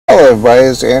of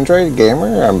Biased Android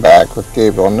Gamer. I'm back with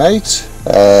Gabriel Knight.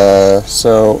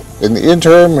 So in the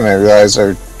interim, and I realized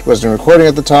I wasn't recording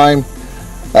at the time,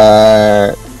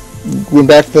 went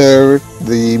back to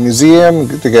the museum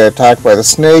to get attacked by the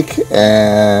snake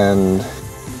and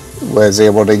was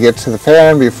able to get to the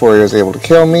fan before he was able to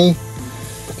kill me.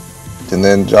 And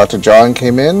then Dr. John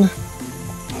came in,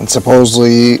 and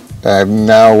supposedly I'm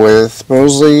now with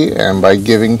Mosely, and by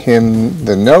giving him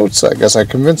the notes, I guess I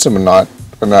convinced him not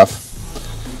enough.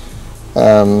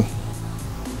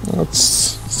 Let's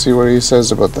see what he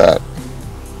says about that.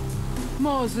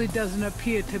 Mosely doesn't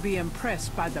appear to be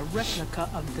impressed by the replica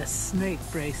of the snake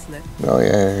bracelet. Oh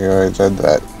yeah, he already said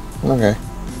that. Okay.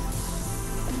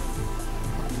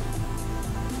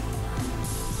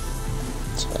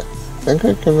 So I think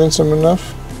I convinced him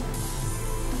enough.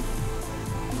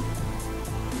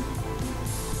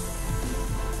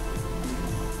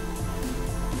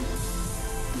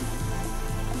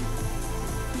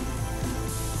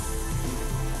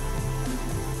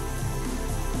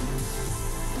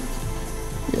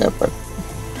 Yeah, but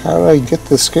how do I get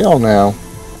the scale now?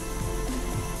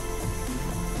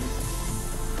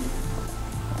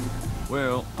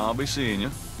 Well, I'll be seeing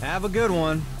you. Have a good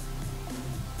one.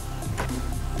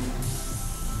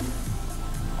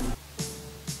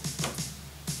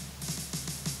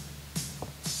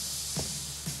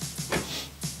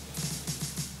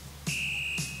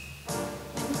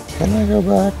 Can I go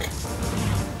back?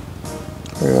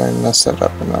 Or did I mess that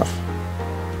up enough?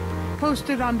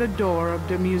 Posted on the door of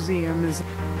the museum is...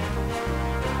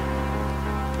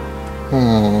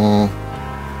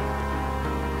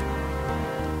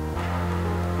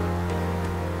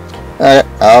 Alright,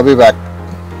 I'll be back.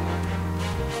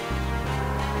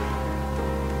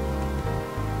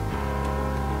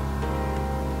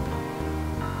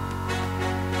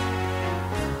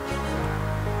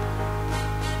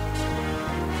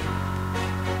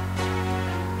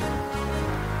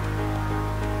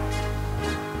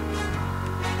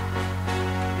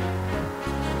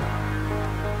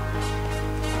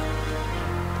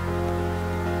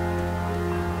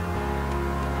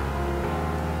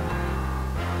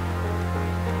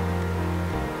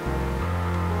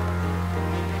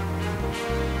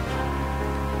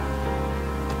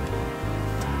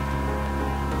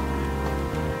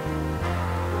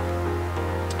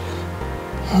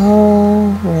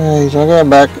 Alright, I got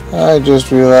back. I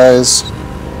just realized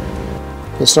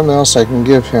there's something else I can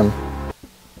give him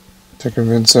to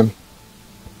convince him.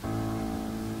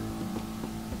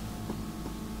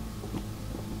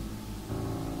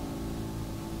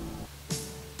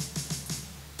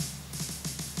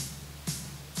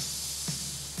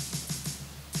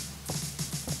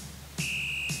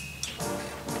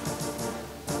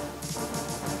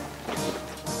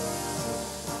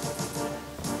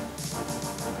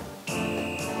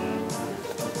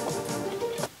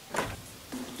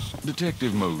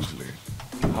 Detective Mosely.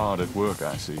 Hard at work,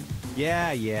 I see.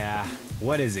 Yeah.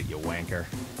 What is it, you wanker?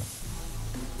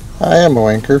 I am a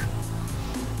wanker.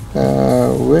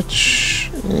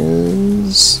 Which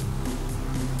is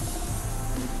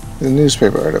the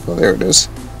newspaper article. There it is.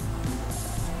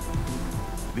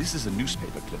 This is a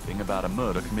newspaper clipping about a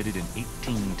murder committed in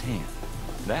 1810.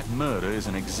 That murder is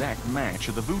an exact match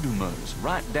of the voodoo murders,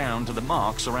 right down to the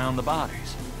marks around the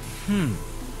bodies.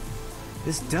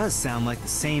 This does sound like the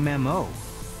same M.O.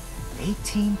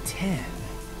 1810.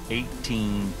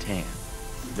 1810.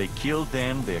 They killed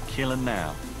then, they're killing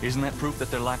now. Isn't that proof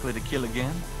that they're likely to kill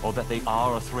again? Or that they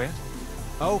are a threat?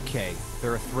 Okay,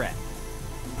 they're a threat.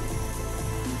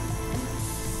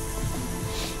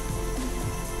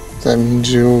 That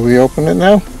means you'll reopen it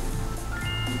now?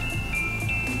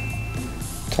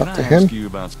 Talk to him? Ask you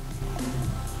about...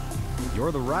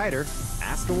 You're the writer.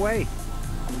 Ask away.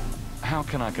 How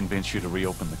can I convince you to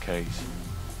reopen the case?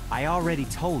 I already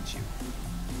told you.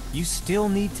 You still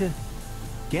need to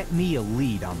get me a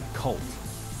lead on the cult.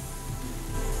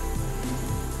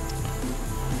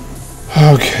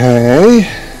 Okay.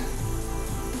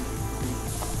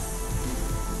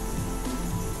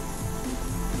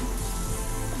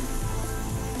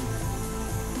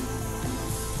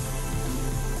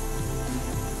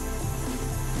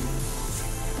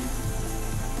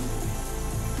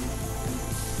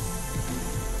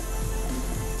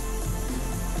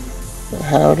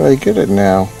 How do I get it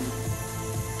now?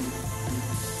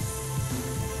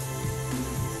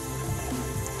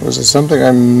 Was it something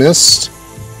I missed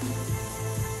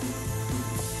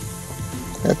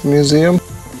at the museum?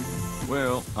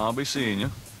 Well, I'll be seeing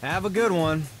you. Have a good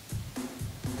one.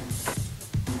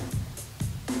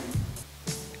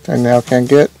 I now can't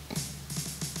get.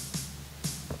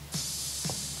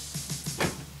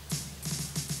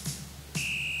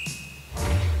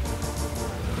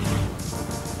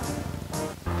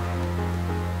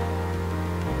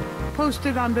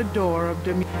 posted on the door of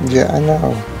the... Yeah, I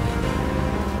know.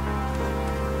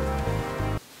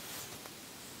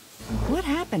 What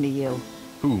happened to you?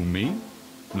 Who, me?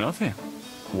 Nothing.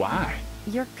 Why?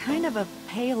 You're kind of a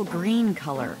pale green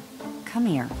color. Come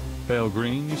here. Pale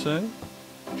green, you say?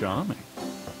 Charming.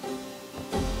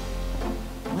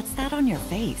 What's that on your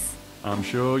face? I'm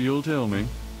sure you'll tell me.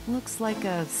 Looks like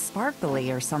a sparkly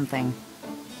or something.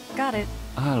 Got it.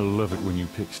 I love it when you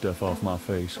pick stuff off my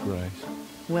face, Grace.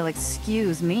 Well,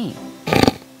 excuse me.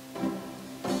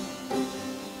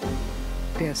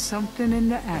 There's something in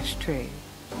the ashtray.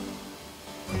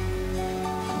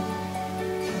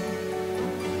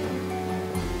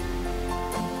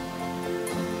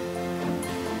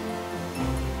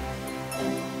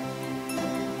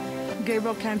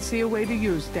 Gabriel can't see a way to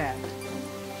use that.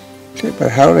 Okay, but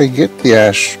how did I get the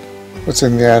ash? What's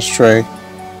in the ashtray?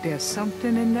 There's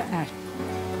something in the ashtray.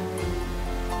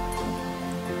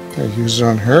 Did I use it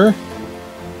on her?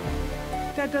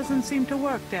 That doesn't seem to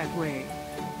work that way.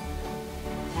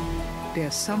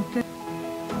 There's something...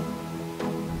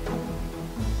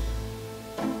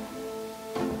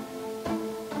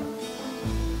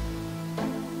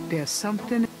 There's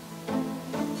something...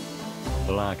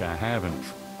 Like I haven't.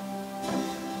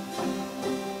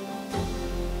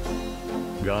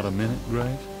 Got a minute,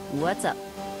 Grace? What's up?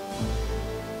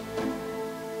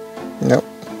 Nope.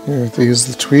 You have to use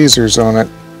the tweezers on it.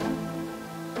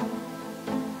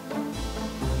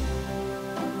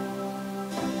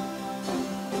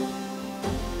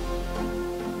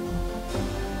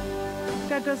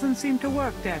 That doesn't seem to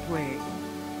work that way.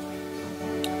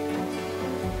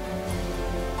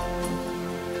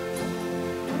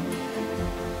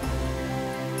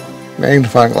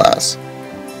 Magnifying glass.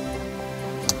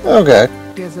 Okay.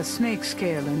 There's a snake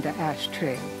scale in the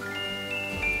ashtray.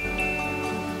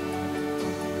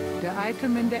 The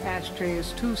item in the ashtray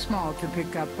is too small to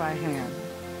pick up by hand.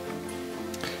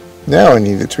 Now I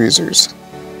need the tweezers.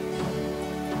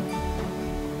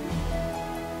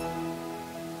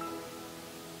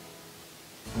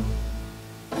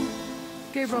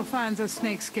 Gabriel finds a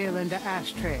snake scale in the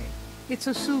ashtray. It's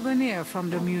a souvenir from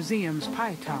the museum's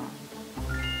python.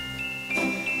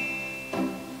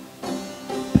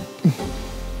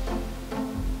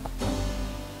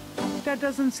 That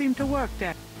doesn't seem to work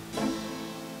that.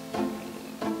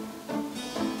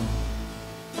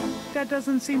 That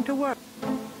doesn't seem to work.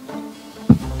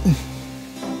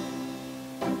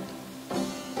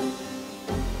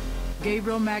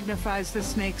 Gabriel magnifies the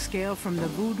snake scale from the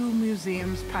Voodoo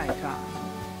Museum's python.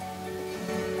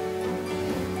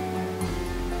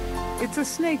 It's a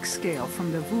snake scale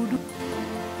from the Voodoo...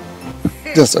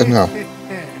 Yes, I know.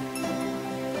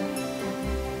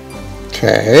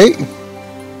 Okay.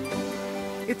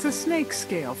 It's a snake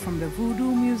scale from the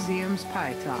Voodoo Museum's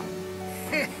python.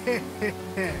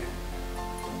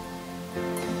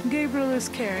 Gabriel is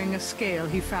carrying a scale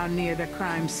he found near the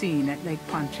crime scene at Lake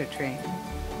Pontchartrain.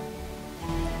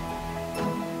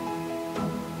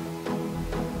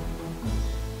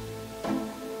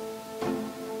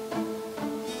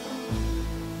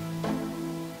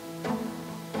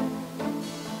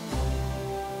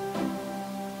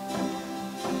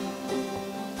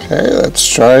 Okay, let's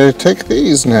try to take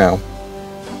these now.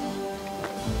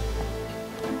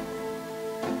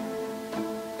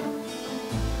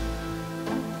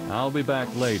 I'll be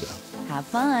back later. Have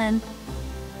fun.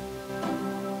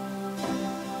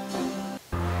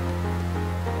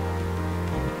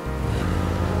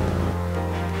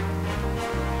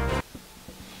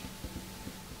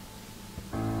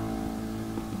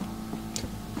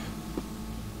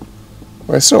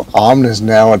 Why so ominous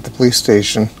now at the police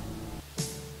station?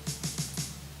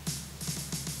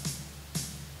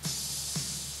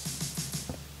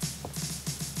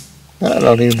 I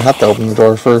don't even have to open the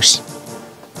door first.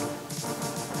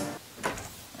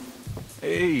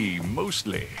 Hey,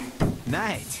 Mosely.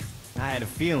 Night. I had a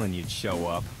feeling you'd show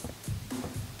up.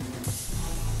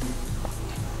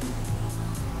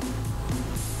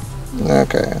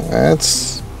 Okay,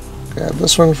 let's grab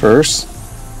this one first.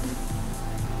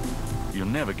 You'll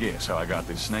never guess how I got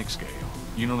this snake scale.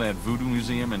 You know that voodoo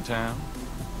museum in town?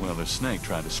 Well, the snake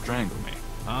tried to strangle me.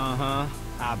 Uh-huh.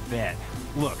 I bet.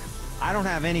 Look, I don't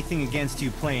have anything against you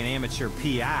playing amateur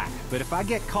PI, but if I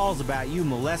get calls about you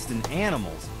molesting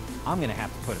animals, I'm gonna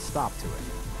have to put a stop to it.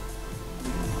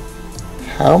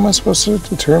 How am I supposed to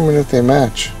determine if they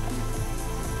match?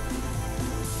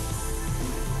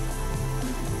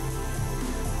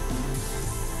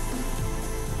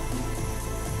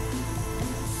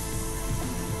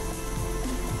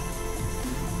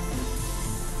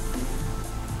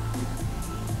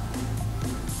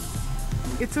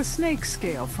 It's a snake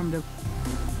scale from the...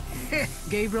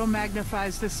 Gabriel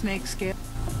magnifies the snake scale.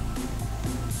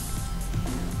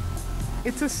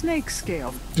 It's a snake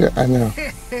scale. Yeah, I know.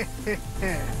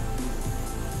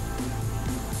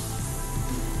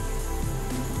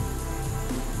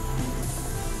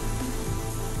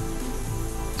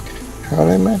 How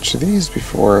did I match these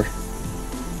before?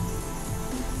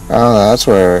 Oh, that's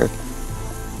where.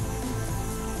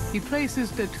 He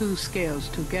places the two scales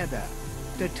together.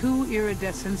 The two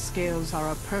iridescent scales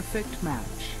are a perfect match.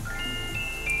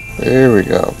 There we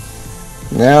go.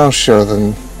 Now show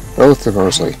them both to I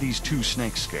Mosely. have these two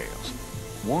snake scales.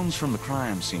 One's from the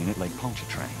crime scene at Lake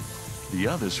Pontchartrain. The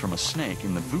other's from a snake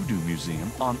in the Voodoo Museum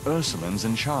on Ursulines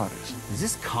and Charters. Is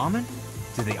this common?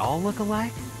 Do they all look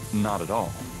alike? Not at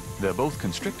all. They're both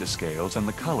constrictor scales and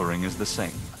the coloring is the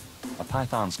same. A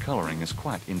python's coloring is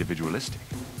quite individualistic.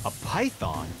 A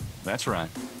python? That's right.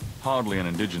 Hardly an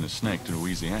indigenous snake to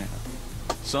Louisiana.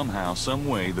 Somehow, some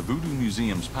way, the Voodoo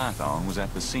Museum's python was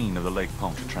at the scene of the Lake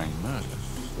Pontchartrain murder.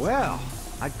 Well,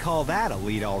 I'd call that a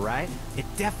lead, all right. It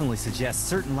definitely suggests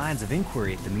certain lines of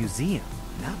inquiry at the museum.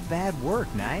 Not bad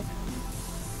work, Knight.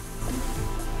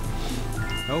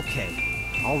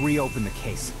 Okay, I'll reopen the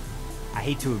case. I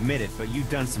hate to admit it, but you've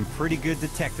done some pretty good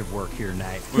detective work here,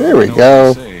 Knight. There we You know go.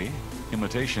 what they say,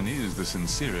 imitation is the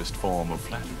sincerest form of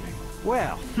flattery.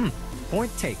 Well,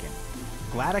 point taken.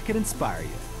 Glad I could inspire you.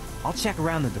 I'll check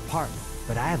around the department,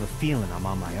 but I have a feeling I'm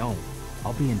on my own.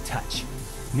 I'll be in touch.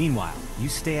 Meanwhile, you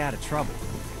stay out of trouble.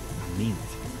 I mean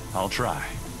it. I'll try.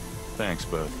 Thanks,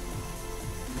 bud.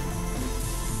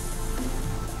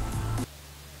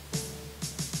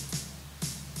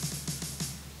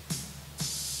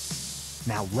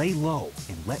 Now lay low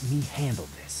and let me handle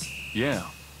this. Yeah,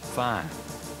 fine.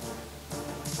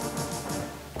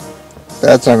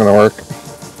 That's not gonna work.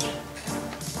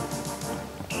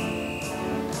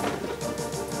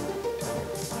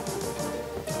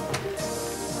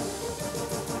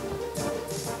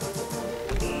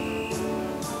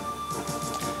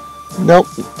 Nope,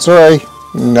 sorry,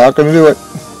 not gonna do it.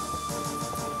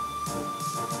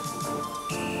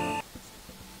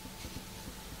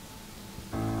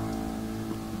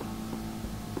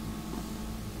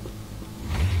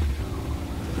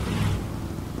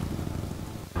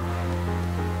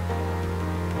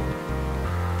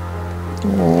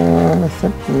 I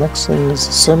think the next thing is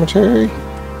the cemetery.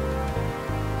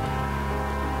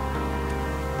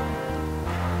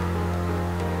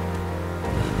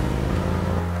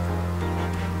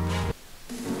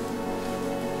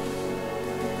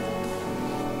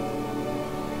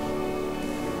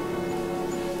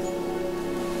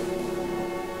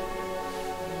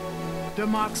 The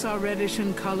marks are reddish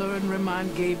in color and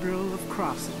remind Gabriel of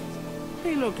crosses.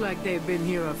 They look like they've been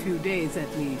here a few days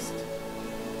at least.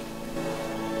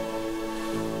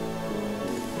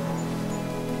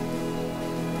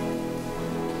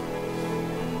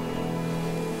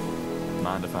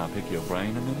 Mind if I pick your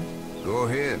brain a minute? Go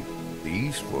ahead.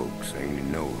 These folks ain't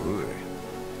in no hurry.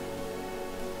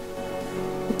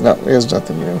 No, there's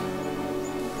nothing new.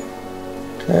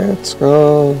 Okay, let's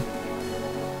go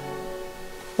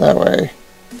that way.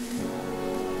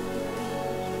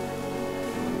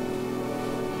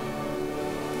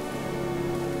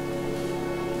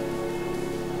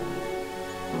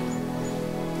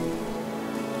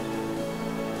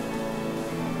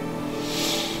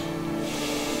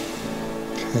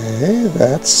 Okay,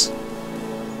 that's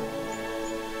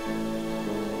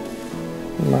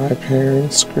my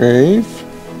parents' grave.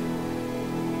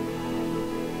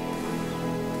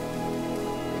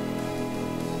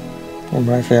 Or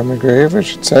my family grave, I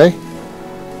should say.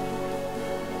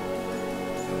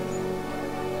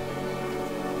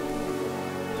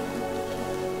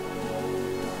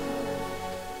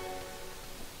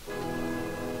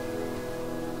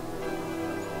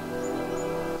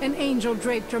 An angel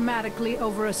draped dramatically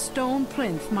over a stone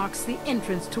plinth marks the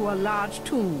entrance to a large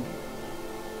tomb.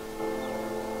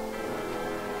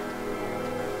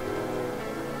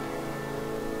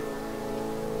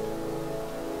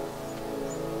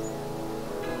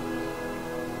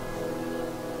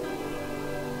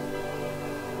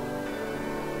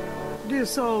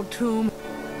 This old tomb.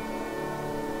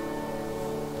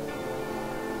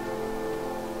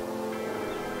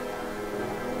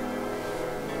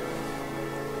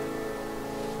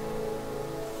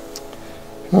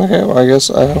 Okay, well, I guess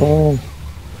I'll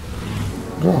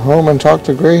go home and talk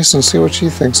to Grace and see what she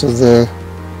thinks of the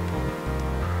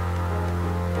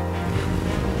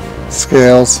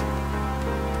scales.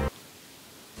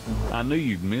 I knew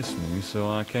you'd miss me, so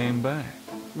I came back.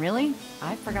 Really?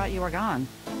 I forgot you were gone.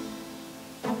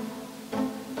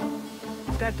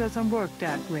 That doesn't work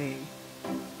that way.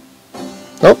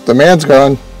 Oh, the man's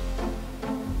gone.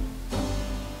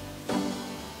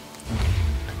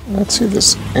 Let's see if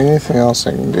there's anything else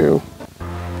I can do.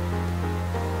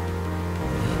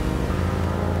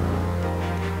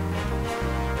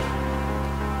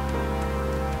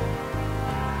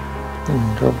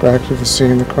 And go back to the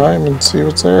scene of the crime and see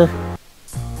what's there.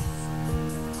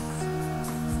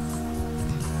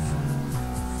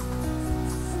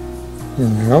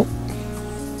 Nope.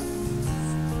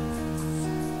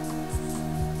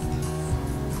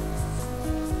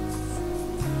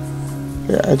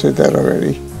 Yeah, I did that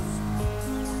already.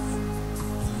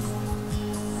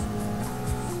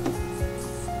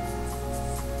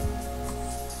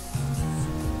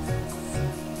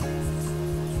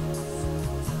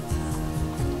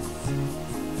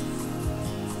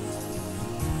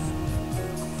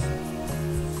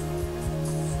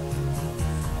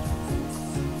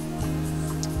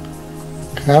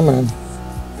 Come on.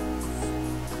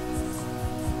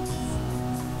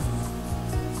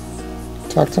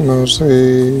 Talk to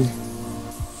Mosely.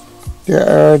 Yeah,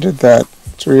 I already did that.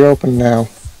 It's reopened now.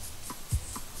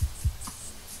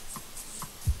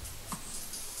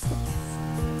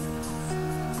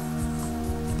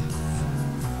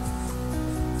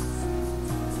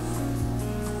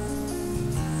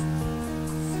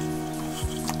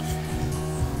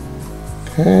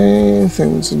 Okay,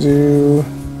 things to do.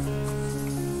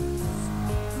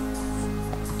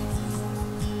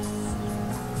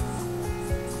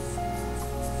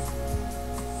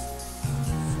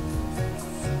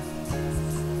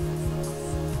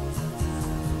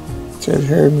 Get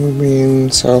here,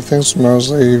 moving south, things to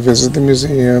Mosely, visit the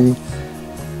museum,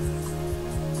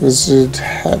 visit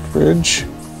Hatbridge.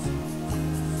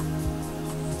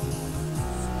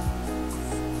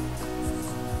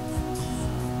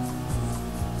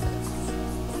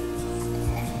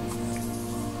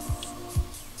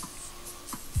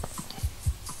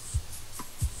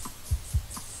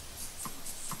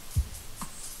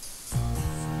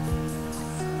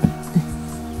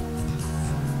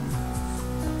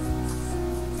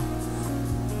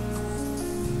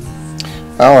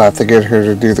 I'll have to get her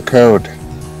to do the code.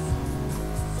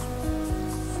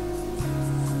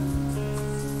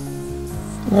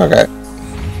 Okay.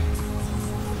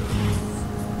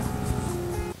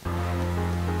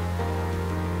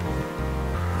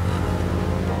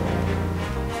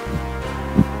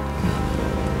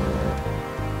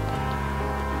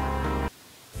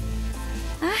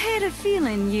 I had a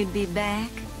feeling you'd be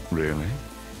back. Really?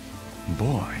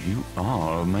 Boy, you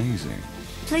are amazing.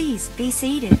 Please, be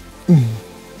seated.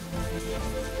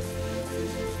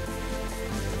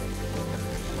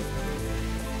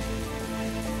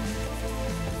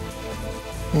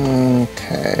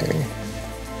 Okay.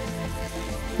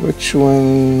 Which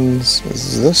ones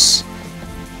is this?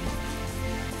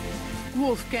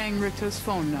 Wolfgang Ritter's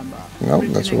phone number. Nope,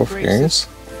 written that's in Wolfgang's. braces.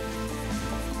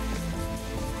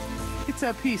 It's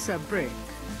a piece of brick.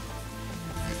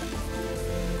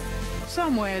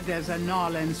 Somewhere there's a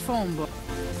Norland's phone book.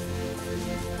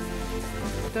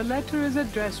 The letter is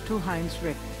addressed to Heinz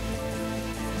Ritter.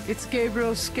 It's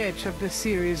Gabriel's sketch of the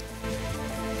series.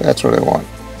 That's what I want.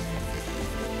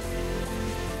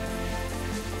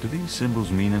 Do these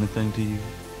symbols mean anything to you?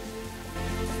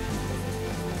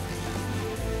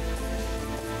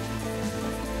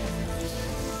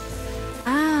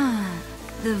 Ah,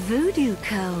 the voodoo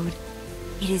code.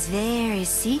 It is very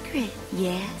secret,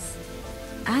 yes.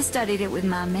 I studied it with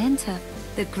my mentor,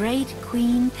 the great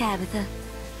Queen Tabitha.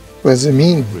 What does it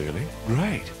mean? Really?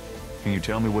 Great. Can you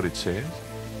tell me what it says?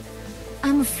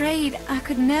 I'm afraid I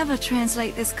could never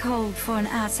translate this code for an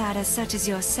outsider such as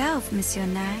yourself, Monsieur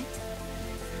Knight.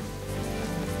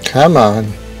 Come on.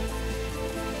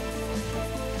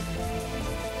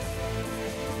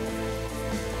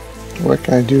 What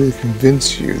can I do to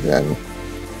convince you then?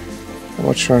 How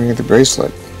about showing you the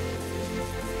bracelet?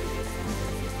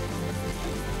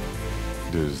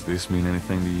 Does this mean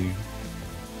anything to you?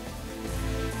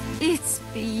 It's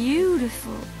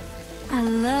beautiful. I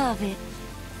love it.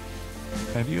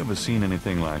 Have you ever seen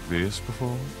anything like this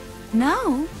before?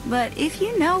 No, but if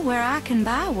you know where I can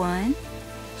buy one...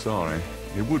 Sorry,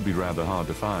 it would be rather hard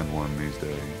to find one these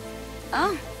days.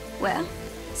 Oh, well,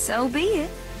 so be it.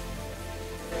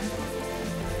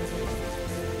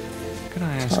 Can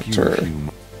I ask you Doctor. a few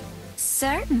more?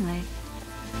 Certainly.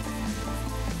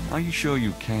 Are you sure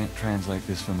you can't translate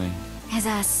this for me? As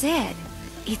I said,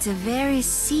 it's a very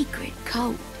secret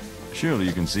code. Surely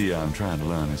you can see I'm trying to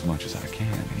learn as much as I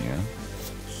can here.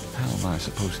 How am I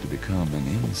supposed to become an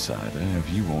insider if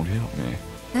you won't help me?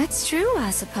 That's true, I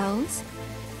suppose.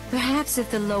 Perhaps if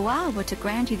the Loa were to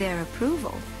grant you their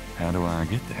approval. How do I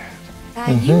get that?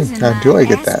 By using How my do I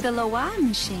get Ask that? the Loa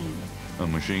machine. A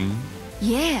machine?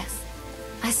 Yes.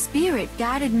 A spirit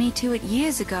guided me to it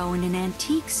years ago in an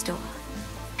antique store,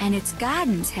 and its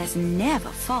guidance has never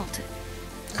faltered.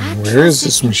 And where is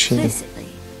this machine? Implicitly.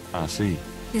 I see.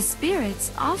 The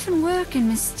spirits often work in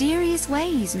mysterious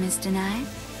ways, Mr. Knight.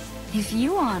 If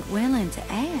you aren't willing to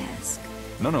ask...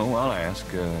 No, I'll ask.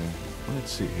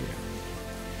 Let's see here.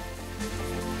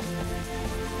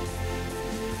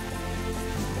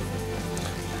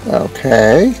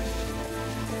 Okay.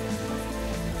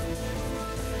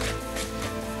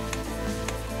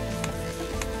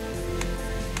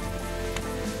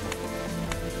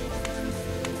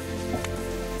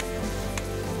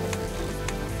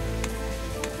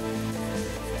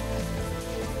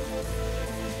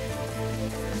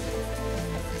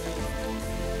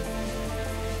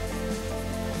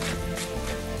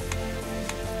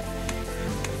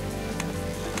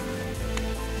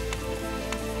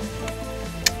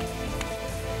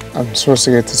 I'm supposed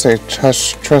to get to say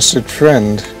trusted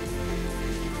friend.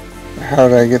 How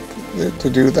did I get it to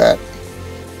do that?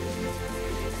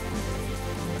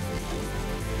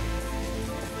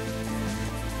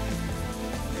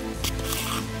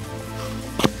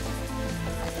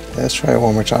 Let's try it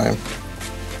one more time.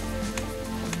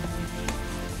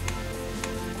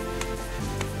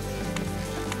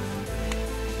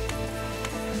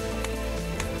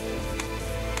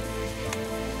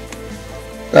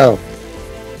 Oh.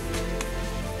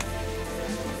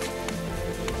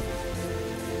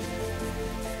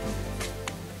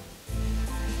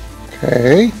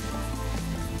 Okay.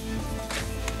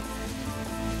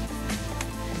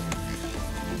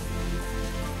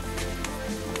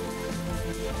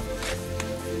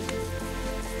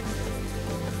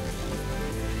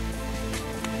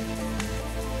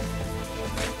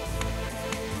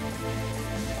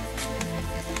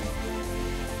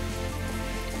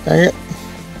 Dang it.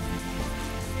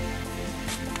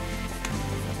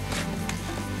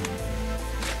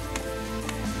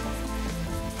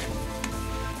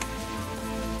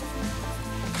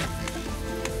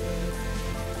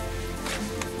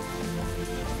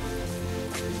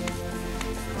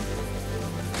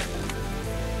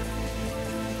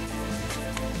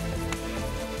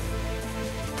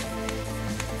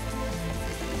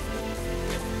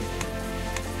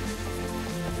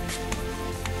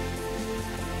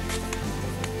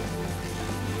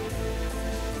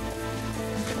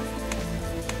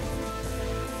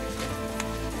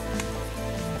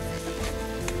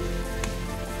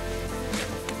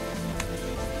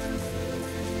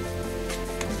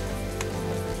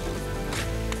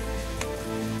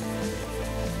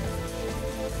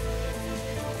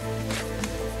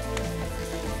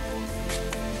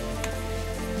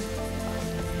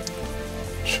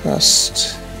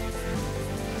 Trust.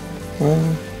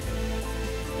 Well.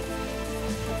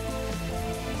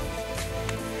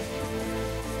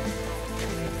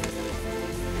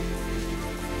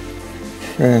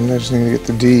 Friend, I just need to get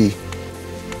the D.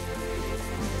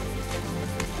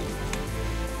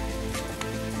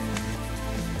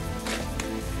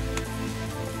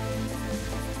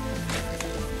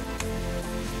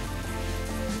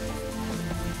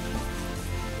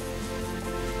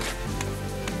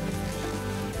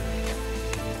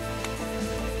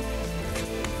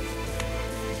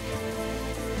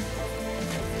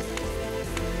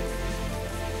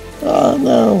 Oh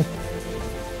no.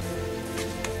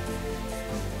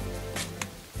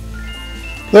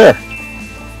 There.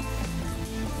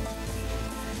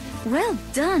 Well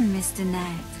done, Mr.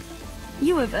 Knight.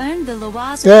 You have earned the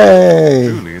Loa's... Yay!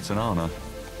 Truly, it's an honor.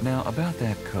 Now, about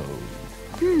that code.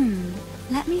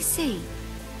 Let me see.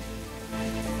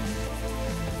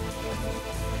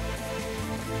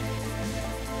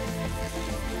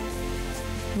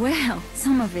 Well,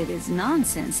 some of it is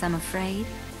nonsense, I'm afraid.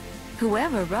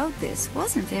 Whoever wrote this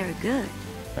wasn't very good.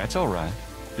 That's all right.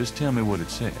 Just tell me what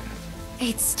it says.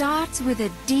 It starts with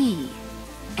a D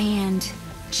and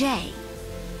J.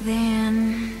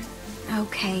 Then...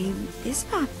 okay, this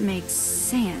part makes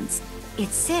sense. It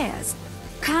says,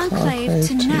 Conclave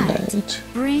tonight.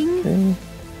 Bring...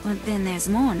 Well, then there's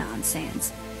more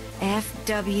nonsense.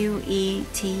 F-W-E-T-K-A-S-H.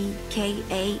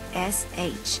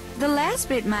 The last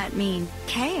bit might mean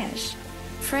cash.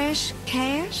 Fresh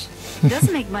cash?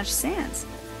 Doesn't make much sense.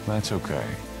 That's okay.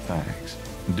 Thanks.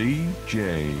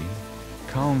 D.J.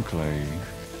 Conclave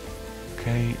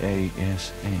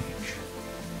K-A-S-H.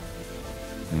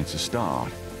 It's a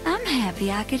start. I'm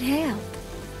happy I could help.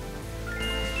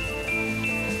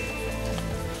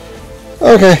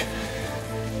 Okay.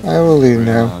 I will leave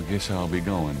now. I guess I'll be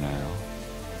going now.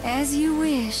 As you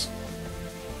wish.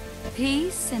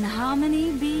 Peace and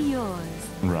harmony be yours.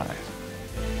 Right.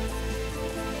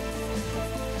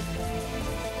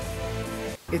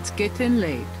 It's getting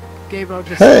late. Gabriel Hey,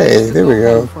 decided to there we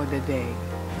go. home for the day.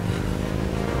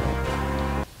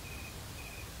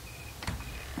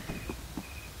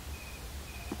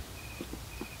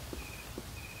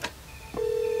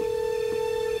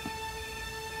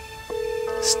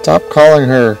 Stop calling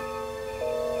her.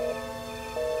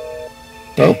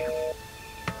 Nope.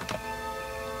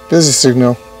 Busy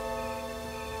signal.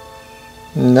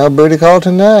 No booty call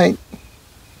tonight.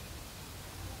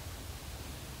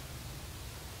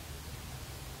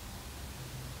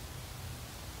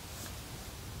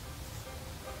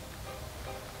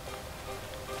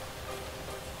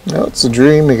 No, it's a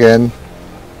dream again.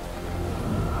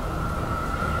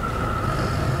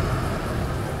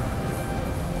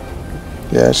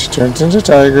 Yeah, she turns into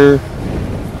Tiger.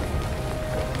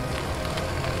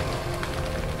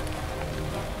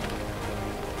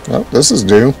 Oh, this is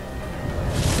new.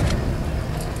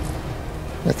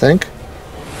 I think.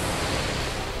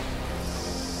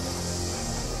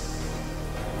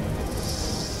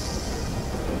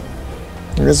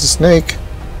 There's a snake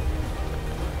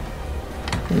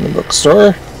in the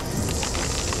bookstore.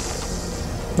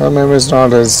 Well, maybe it's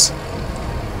not as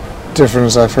different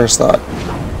as I first thought.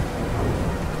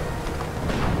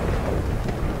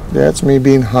 Yeah, it's me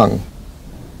being hung.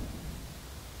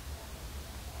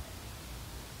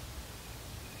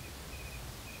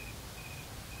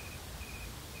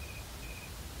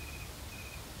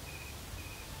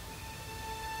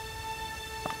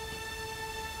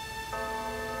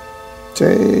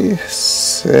 Day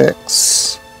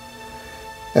 6.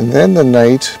 And then the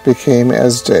night became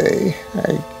as day.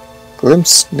 I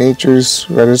glimpsed nature's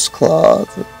reddish claw.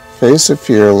 The face of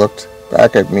fear looked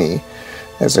back at me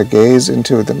as I gazed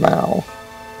into the mow.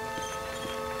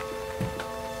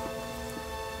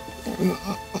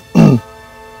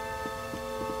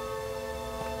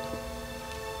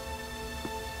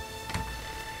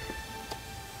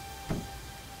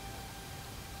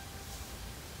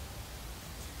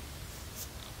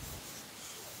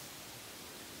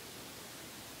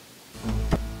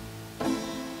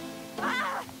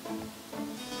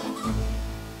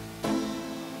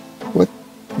 What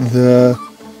the...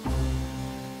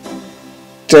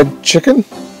 Dead chicken?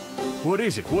 What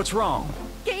is it? What's wrong?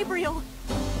 Gabriel!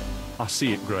 I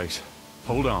see it, Grace.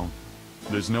 Hold on.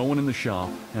 There's no one in the shop,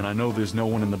 and I know there's no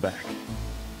one in the back.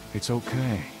 It's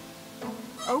okay.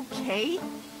 Okay?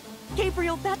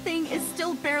 Gabriel, that thing is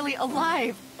still barely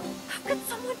alive. How could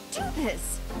someone do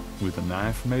this? With a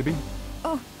knife, maybe?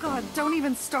 Oh, God, don't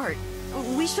even start.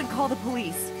 We should call the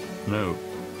police. No,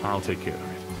 I'll take care of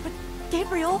it. But,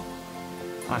 Gabriel...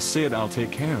 I said I'll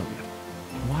take care of it.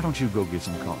 Why don't you go get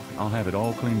some coffee? I'll have it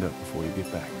all cleaned up before you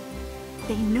get back.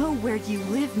 They know where you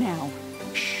live now.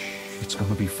 Shh, it's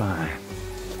gonna be fine.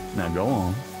 Now go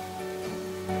on.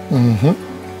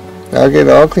 I'll get it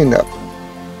all cleaned up.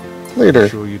 Later.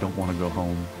 Sure you don't want to go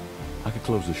home? I could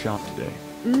close the shop today.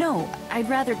 No, I'd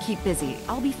rather keep busy.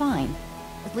 I'll be fine.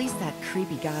 At least that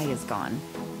creepy guy is gone.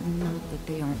 Not that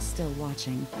they aren't still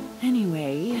watching.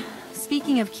 Anyway,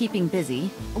 speaking of keeping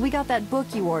busy, we got that book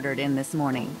you ordered in this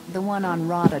morning. The one on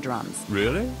rhododrums.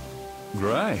 Really?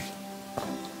 Great.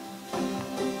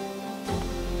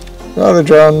 Oh, the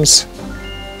drums.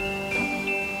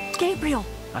 Gabriel!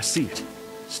 I see it.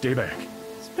 Stay back.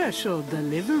 Special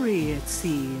delivery, it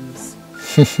seems.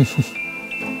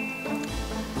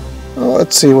 Well,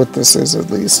 let's see what this is at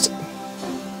least.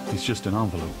 It's just an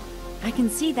envelope. I can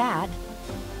see that.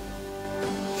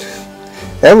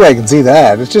 Everybody can see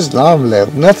that. It's just an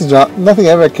envelope. Nothing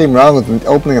ever came wrong with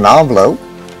opening an envelope.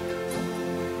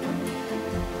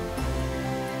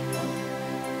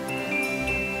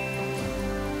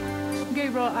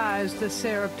 Gabriel eyes the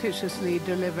surreptitiously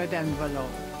delivered envelope.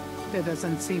 There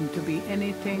doesn't seem to be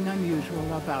anything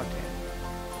unusual about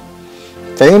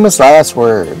it. Famous last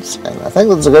words. And I think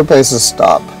that's a good place to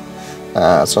stop.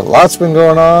 So lots been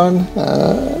going on.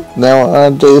 Now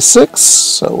on day 6,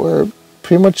 so we're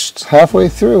pretty much halfway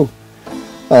through.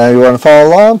 You want to follow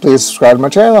along, please subscribe to my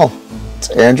channel. It's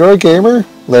Android Gamer,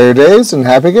 later days, and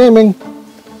happy gaming.